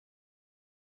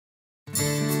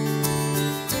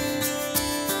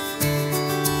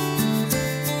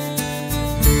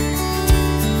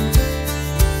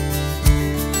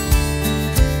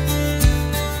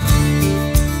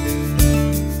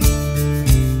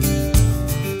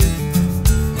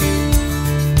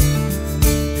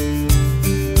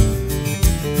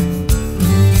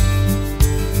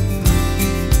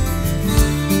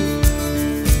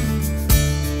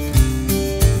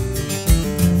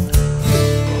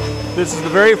This is the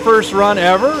very first run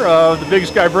ever of the Big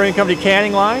Sky Brewing Company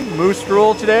canning line.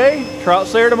 Moosedrool today, trout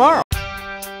slayer tomorrow.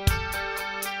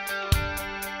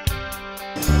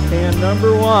 Can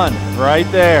number 1, right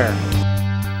there.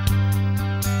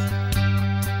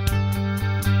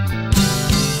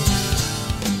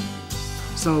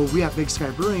 So we at Big Sky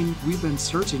Brewing, we've been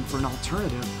searching for an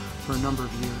alternative for a number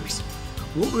of years.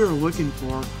 What we were looking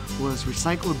for was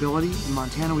recyclability. In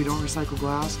Montana, we don't recycle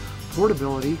glass.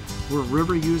 Portability. We're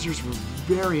river users. We're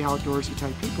very outdoorsy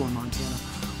type people in Montana.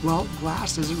 Well,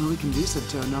 glass isn't really conducive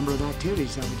to a number of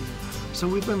activities that we do. So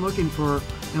we've been looking for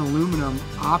an aluminum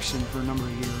option for a number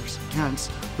of years, hence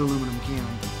the aluminum can.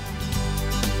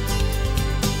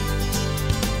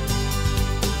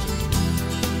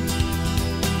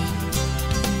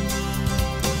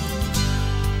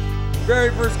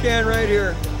 Very first can right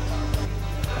here.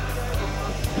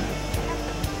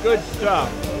 Good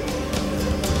stuff.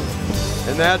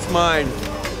 And that's mine.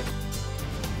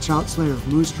 Trout Slayer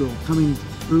Moosedrool coming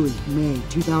early May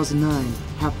 2009.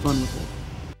 Have fun with it.